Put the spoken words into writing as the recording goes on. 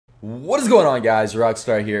What is going on, guys?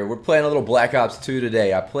 Rockstar here. We're playing a little Black Ops 2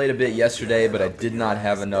 today. I played a bit yesterday, but I did not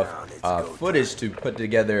have enough footage to put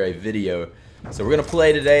together a video. So we're going to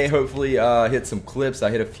play today, hopefully hit some clips.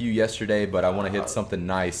 I hit a few yesterday, but I want to hit something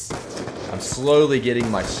nice. I'm slowly getting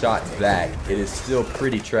my shot back. It is still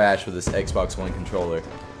pretty trash with this Xbox One controller.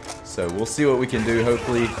 So we'll see what we can do,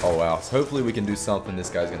 hopefully. Oh, wow. So hopefully we can do something.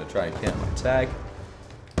 This guy's going to try and camp my tag.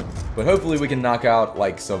 But hopefully we can knock out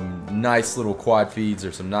like some nice little quad feeds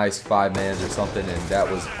or some nice 5-mans or something, and that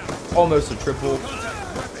was almost a triple.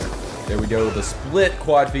 There we go, the split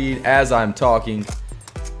quad feed as I'm talking,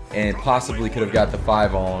 and possibly could have got the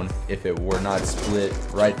 5 on if it were not split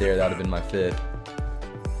right there. That would have been my 5th.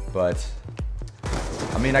 But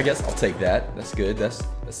I mean, I guess I'll take that. That's good.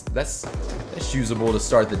 That's usable to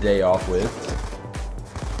start the day off with.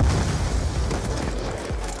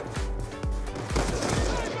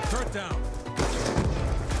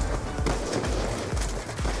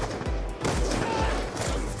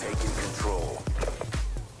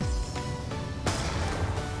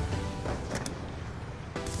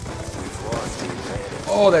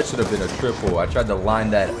 Oh, that should have been a triple. I tried to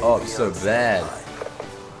line that up so bad.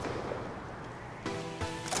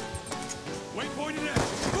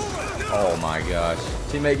 Oh my gosh.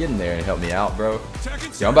 Teammate, get in there and help me out, bro.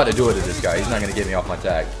 Yeah, I'm about to do it to this guy. He's not going to get me off my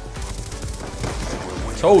tag.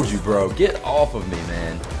 Told you, bro. Get off of me,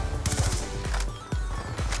 man.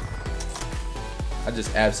 I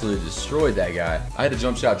just absolutely destroyed that guy. I had a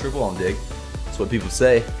jump shot triple on Dig. That's what people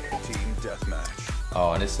say. Team deathmatch.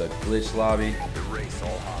 Oh, and it's a glitch lobby. Erase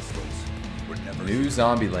all hostiles. New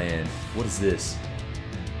zombie land. What is this?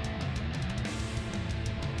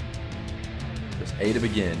 Press A to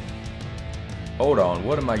begin. Hold on,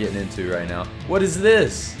 what am I getting into right now? What is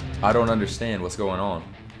this? I don't understand what's going on.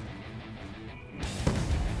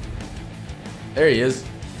 There he is.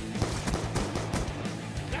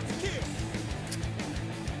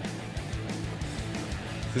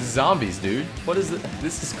 This is zombies, dude. What is it?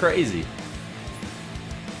 This is crazy.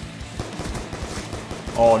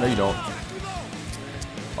 Oh, no you don't.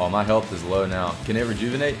 Oh, my health is low now. Can it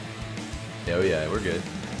rejuvenate? Oh yeah, we're good.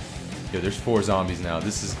 Yo, there's 4 zombies now.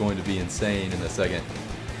 This is going to be insane in a second.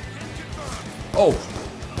 Oh!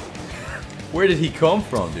 Where did he come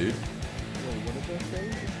from, dude?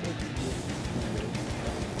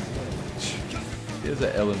 Here's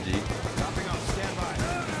an LMG.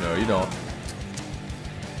 No, you don't.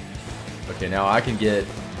 Okay, now I can get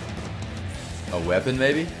a weapon,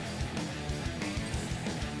 maybe?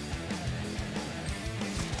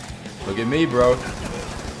 Look at me, bro.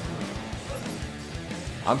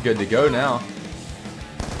 I'm good to go now.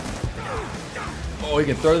 Oh, he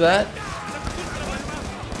can throw that?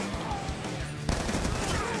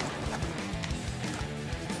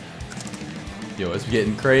 Yo, it's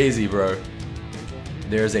getting crazy, bro.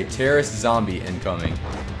 There's a terrorist zombie incoming.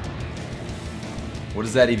 What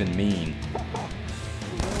does that even mean?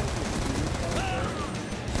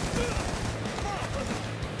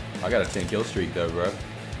 I got a 10 kill streak though, bro.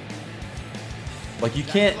 Like you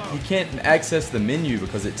can't access the menu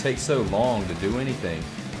because it takes so long to do anything.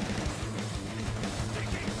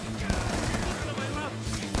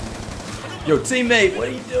 Yo, teammate, what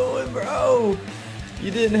are you doing, bro?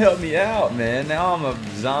 You didn't help me out, man. Now I'm a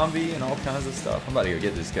zombie and all kinds of stuff. I'm about to go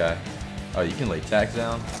get this guy. Oh, you can lay tags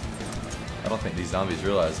down? I don't think these zombies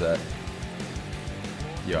realize that.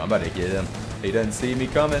 Yo, I'm about to get him. He doesn't see me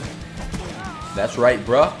coming. That's right,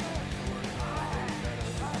 bruh.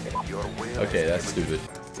 Okay, that's stupid.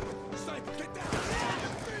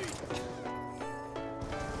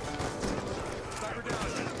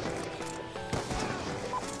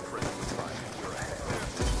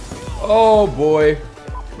 Oh boy,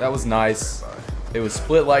 that was nice. It was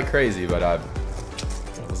split like crazy, but it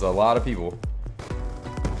was a lot of people.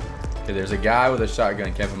 Okay, there's a guy with a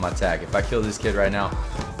shotgun camping my tag. If I kill this kid right now,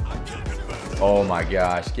 oh my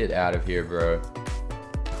gosh, get out of here, bro.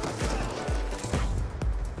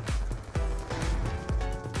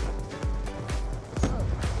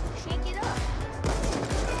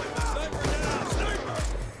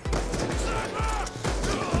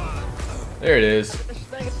 There it is.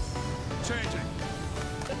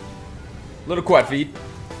 Little quad feed.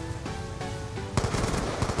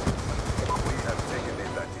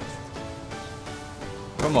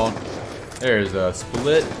 Come on. There's a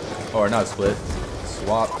split. Or not split.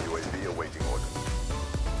 Swap.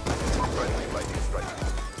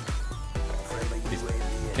 He's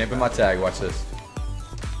camping my tag. Watch this.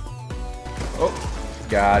 Oh,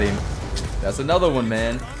 got him. That's another one,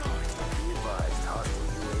 man.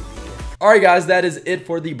 Alright guys, that is it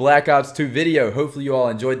for the Black Ops 2 video. Hopefully you all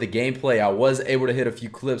enjoyed the gameplay. I was able to hit a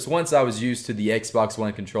few clips once I was used to the Xbox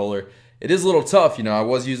One controller. It is a little tough, you know, I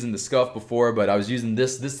was using the Scuff before, but I was using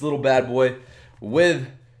this little bad boy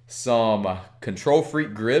with some Control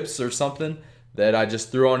Freak grips or something that I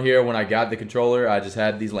just threw on here when I got the controller. I just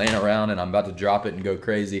had these laying around and I'm about to drop it and go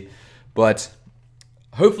crazy. But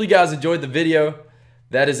hopefully you guys enjoyed the video.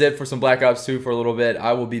 That is it for some Black Ops 2 for a little bit.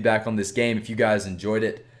 I will be back on this game if you guys enjoyed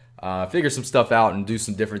it. Figure some stuff out and do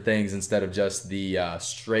some different things instead of just the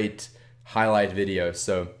straight highlight video.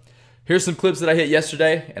 So here's some clips that I hit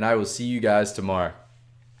yesterday, and I will see you guys tomorrow.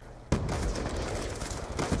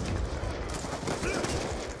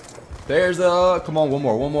 There's a, come on, one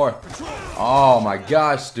more. Oh my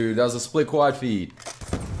gosh, dude, that was a split quad feed.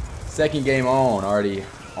 Second game on, already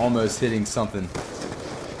almost hitting something.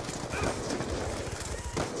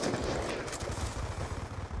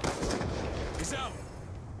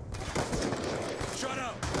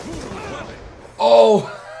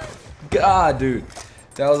 Oh God, dude,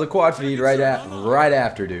 that was a quad feed right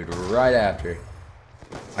after, dude, right after.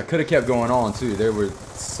 I could have kept going on too. There were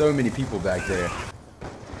so many people back there.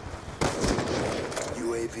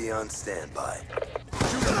 UAV on standby.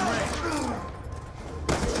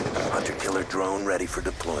 Hunter killer drone ready for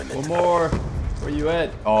deployment. One more. Where you at?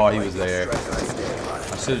 Oh, he was there.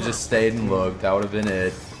 I should have just stayed and looked. That would have been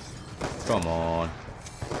it. Come on.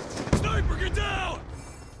 Sniper, get down!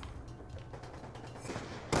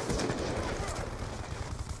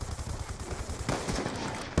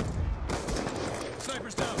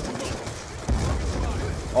 Sniper's down. Move on.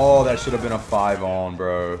 Oh, that should have been a 5-on,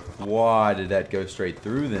 bro. Why did that go straight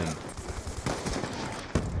through them?